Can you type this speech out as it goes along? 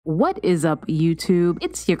What is up, YouTube?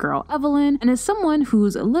 It's your girl Evelyn, and as someone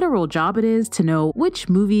whose literal job it is to know which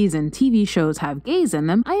movies and TV shows have gays in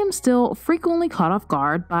them, I am still frequently caught off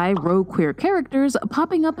guard by rogue queer characters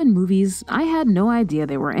popping up in movies I had no idea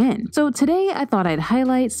they were in. So today I thought I'd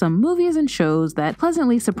highlight some movies and shows that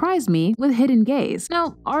pleasantly surprised me with hidden gays.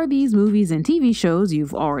 Now, are these movies and TV shows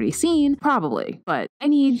you've already seen? Probably, but I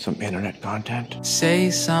need some internet content. Say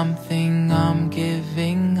something, I'm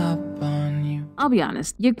giving up on you. I'll be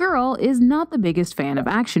honest, your girl is not the biggest fan of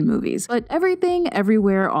action movies, but Everything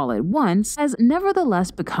Everywhere All at Once has nevertheless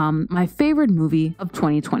become my favorite movie of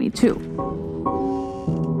 2022.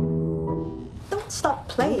 Don't stop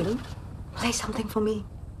playing. Play something for me.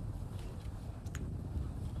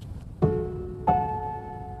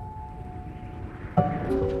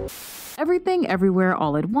 Everything Everywhere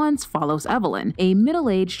All at Once follows Evelyn, a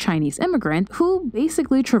middle-aged Chinese immigrant who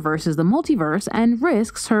basically traverses the multiverse and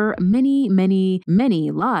risks her many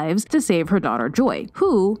lives to save her daughter Joy,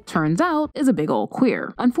 who, turns out, is a big old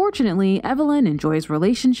queer. Unfortunately, Evelyn and Joy's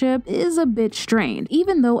relationship is a bit strained.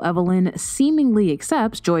 Even though Evelyn seemingly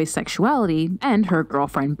accepts Joy's sexuality and her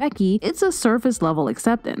girlfriend Becky, it's a surface-level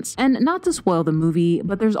acceptance. And not to spoil the movie,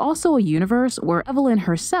 but there's also a universe where Evelyn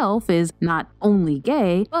herself is not only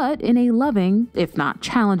gay, but in a loving, if not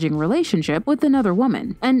challenging, relationship with another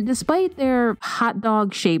woman. And despite their hot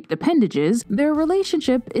dog-shaped appendages, their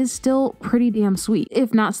relationship is still pretty damn sweet,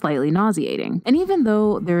 if not slightly nauseating. And even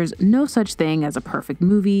though there's no such thing as a perfect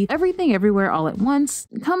movie, Everything Everywhere All at Once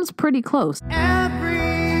comes pretty close.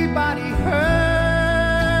 Everybody hurts.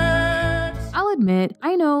 I'll admit,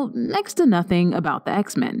 I know next to nothing about the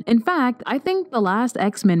X-Men. In fact, I think the last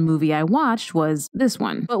X-Men movie I watched was this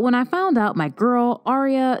one. But when I found out my girl,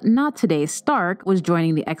 Arya, not today Stark, was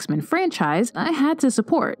joining the X-Men franchise, I had to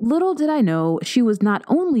support. Little did I know she was not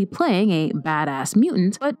only playing a badass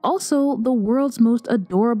mutant, but also the world's most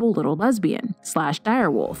adorable little lesbian /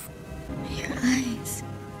 direwolf. Your eyes.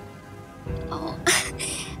 Oh,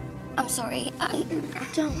 I'm sorry. I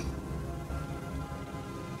don't.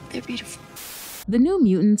 They're beautiful. The New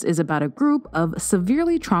Mutants is about a group of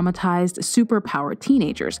severely traumatized, superpowered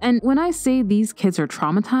teenagers. And when I say these kids are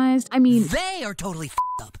traumatized, I mean they are totally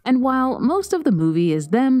f***ed up. And while most of the movie is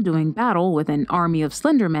them doing battle with an army of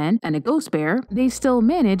Slendermen and a ghost bear, they still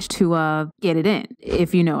manage to, get it in,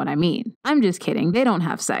 if you know what I mean. I'm just kidding, they don't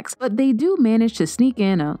have sex, but they do manage to sneak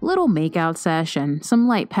in a little makeout sesh and some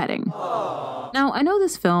light petting. Now, I know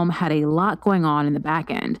this film had a lot going on in the back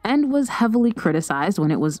end and was heavily criticized when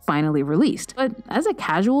it was finally released, but as a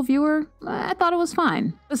casual viewer, I thought it was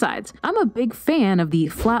fine. Besides, I'm a big fan of the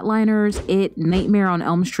Flatliners, It, Nightmare on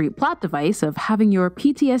Elm Street plot device of having your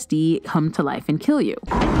PTSD come to life and kill you.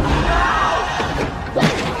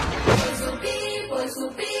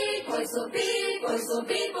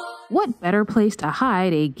 What better place to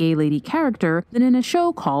hide a gay lady character than in a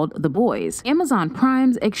show called The Boys, Amazon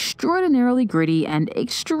Prime's extraordinarily gritty and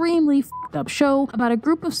extremely f***ed up show about a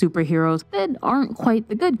group of superheroes that aren't quite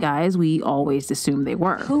the good guys we always assumed they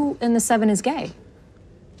were. Who in the seven is gay?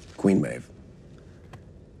 Queen Maeve.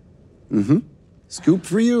 Scoop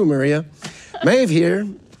for you, Maria. Maeve here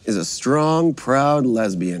is a strong, proud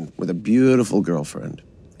lesbian with a beautiful girlfriend,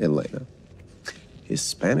 Elena.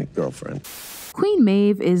 Hispanic girlfriend. Queen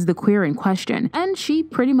Maeve is the queer in question, and she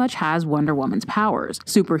pretty much has Wonder Woman's powers,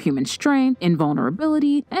 superhuman strength,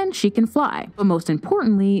 invulnerability, and she can fly. But most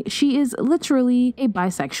importantly, she is literally a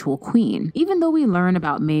bisexual queen. Even though we learn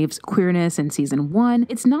about Maeve's queerness in season 1,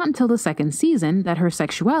 it's not until the second season that her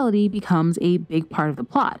sexuality becomes a big part of the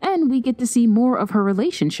plot, and we get to see more of her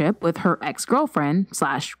relationship with her ex-girlfriend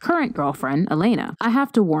 / current girlfriend, Elena. I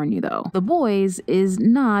have to warn you though, The Boys is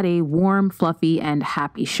not a warm, fluffy, and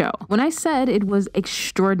happy show. When I said it was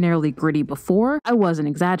extraordinarily gritty before, I wasn't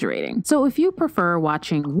exaggerating. So if you prefer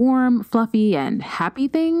watching warm, fluffy, and happy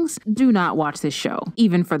things, do not watch this show,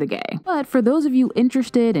 even for the gay. But for those of you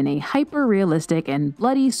interested in a hyper-realistic and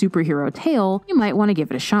bloody superhero tale, you might want to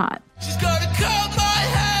give it a shot. She's gonna cut my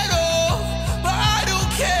head off, but I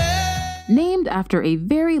don't care. Named after a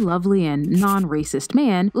very lovely and non-racist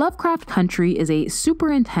man, Lovecraft Country is a super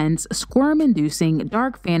intense, squirm-inducing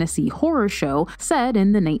dark fantasy horror show set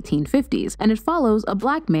in the 1950s, and it follows a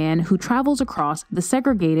black man who travels across the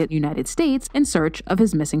segregated United States in search of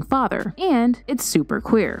his missing father, and it's super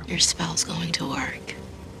queer. Your spell's going to work.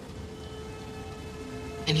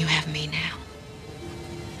 And you have me now.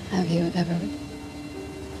 Have you ever?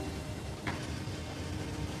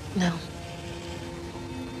 No.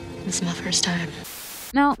 This is my first time.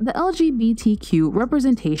 Now, the LGBTQ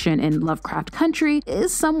representation in Lovecraft Country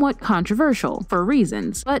is somewhat controversial for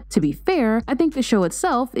reasons, but to be fair, I think the show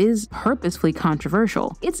itself is purposefully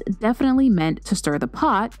controversial. It's definitely meant to stir the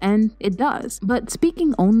pot, and it does. But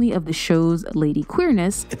speaking only of the show's lady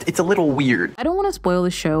queerness, it's a little weird. I don't want to spoil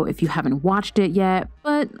the show if you haven't watched it yet,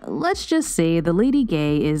 but let's just say the lady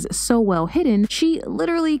gay is so well hidden, she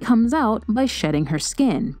literally comes out by shedding her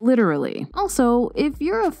skin. Literally. Also, if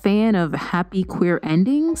you're a fan of happy queer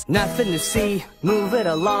endings, Nothing to see, move it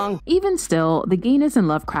along. even still, the gayness in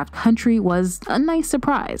Lovecraft Country was a nice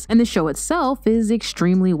surprise, and the show itself is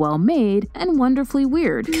extremely well made and wonderfully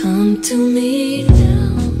weird. Come to me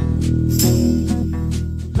now.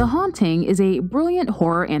 The Haunting is a brilliant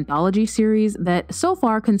horror anthology series that so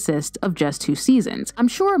far consists of just 2 seasons. I'm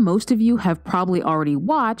sure most of you have probably already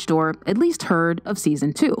watched or at least heard of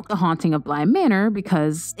season 2, The Haunting of Bly Manor,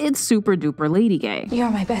 because it's super duper lady gay. You're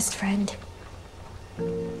my best friend.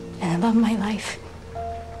 And I love my life.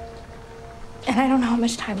 And I don't know how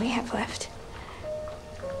much time we have left.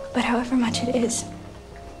 But however much it is,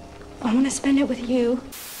 I want to spend it with you.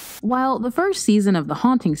 While the first season of the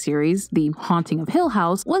Haunting series, The Haunting of Hill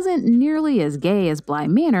House, wasn't nearly as gay as Bly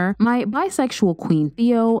Manor, my bisexual queen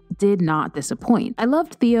Theo did not disappoint. I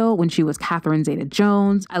loved Theo when she was Catherine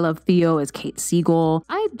Zeta-Jones. I love Theo as Kate Siegel.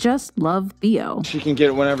 I just love Theo. She can get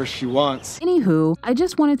it whenever she wants. Anywho, I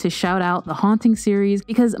just wanted to shout out the Haunting series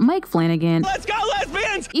because Mike Flanagan, Let's go,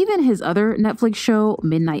 lesbians! even his other Netflix show,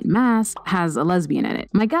 Midnight Mass, has a lesbian in it.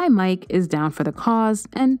 My guy Mike is down for the cause,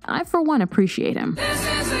 and I for one appreciate him.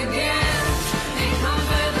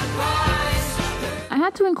 I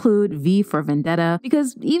had to include V for Vendetta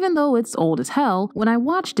because even though it's old as hell, when I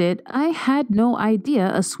watched it, I had no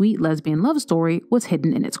idea a sweet lesbian love story was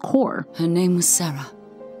hidden in its core. Her name was Sarah.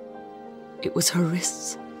 It was her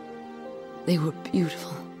wrists. They were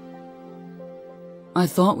beautiful. I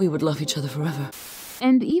thought we would love each other forever.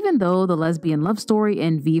 And even though the lesbian love story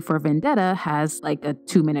in V for Vendetta has like a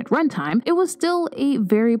 2-minute runtime, it was still a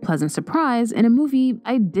very pleasant surprise in a movie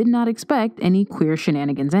I did not expect any queer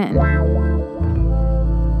shenanigans in.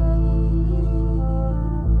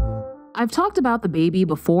 I've talked about The Baby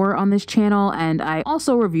before on this channel, and I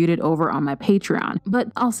also reviewed it over on my Patreon, but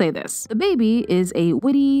I'll say this. The Baby is a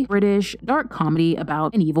witty, British, dark comedy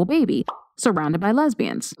about an evil baby surrounded by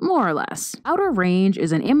lesbians, more or less. Outer Range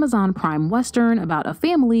is an Amazon Prime Western about a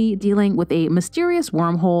family dealing with a mysterious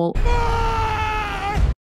wormhole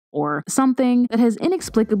or something that has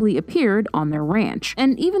inexplicably appeared on their ranch.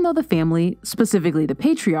 And even though the family, specifically the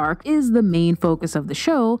patriarch, is the main focus of the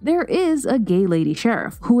show, there is a gay lady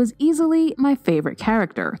sheriff who is easily my favorite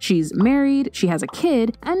character. She's married, she has a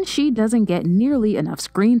kid, and she doesn't get nearly enough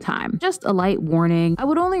screen time. Just a light warning, I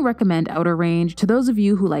would only recommend Outer Range to those of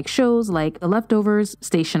you who like shows like The Leftovers,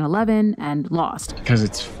 Station 11, and Lost. Because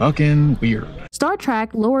it's fucking weird. Star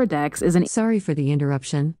Trek Lower Decks is an Sorry for the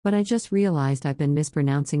interruption, but I just realized I've been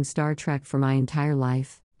mispronouncing Star Trek for my entire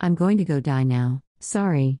life. I'm going to go die now.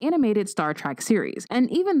 Sorry. animated Star Trek series, and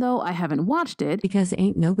even though I haven't watched it, Because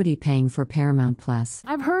ain't nobody paying for Paramount Plus.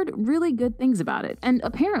 I've heard really good things about it, and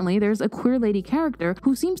apparently there's a queer lady character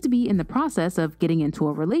who seems to be in the process of getting into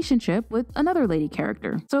a relationship with another lady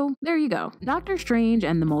character. So there you go. Doctor Strange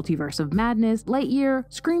and the Multiverse of Madness, Lightyear,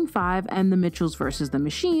 Scream 5, and The Mitchells vs. the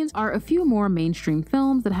Machines are a few more mainstream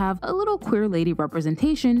films that have a little queer lady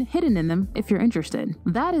representation hidden in them if you're interested.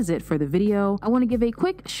 That is it for the video. I want to give a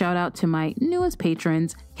quick shout out to my newest patrons,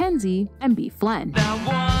 Kenzie and B. Flen.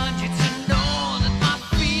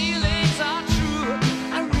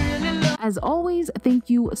 As always, thank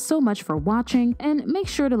you so much for watching, and make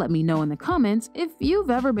sure to let me know in the comments if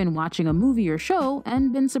you've ever been watching a movie or show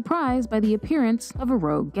and been surprised by the appearance of a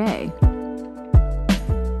rogue gay.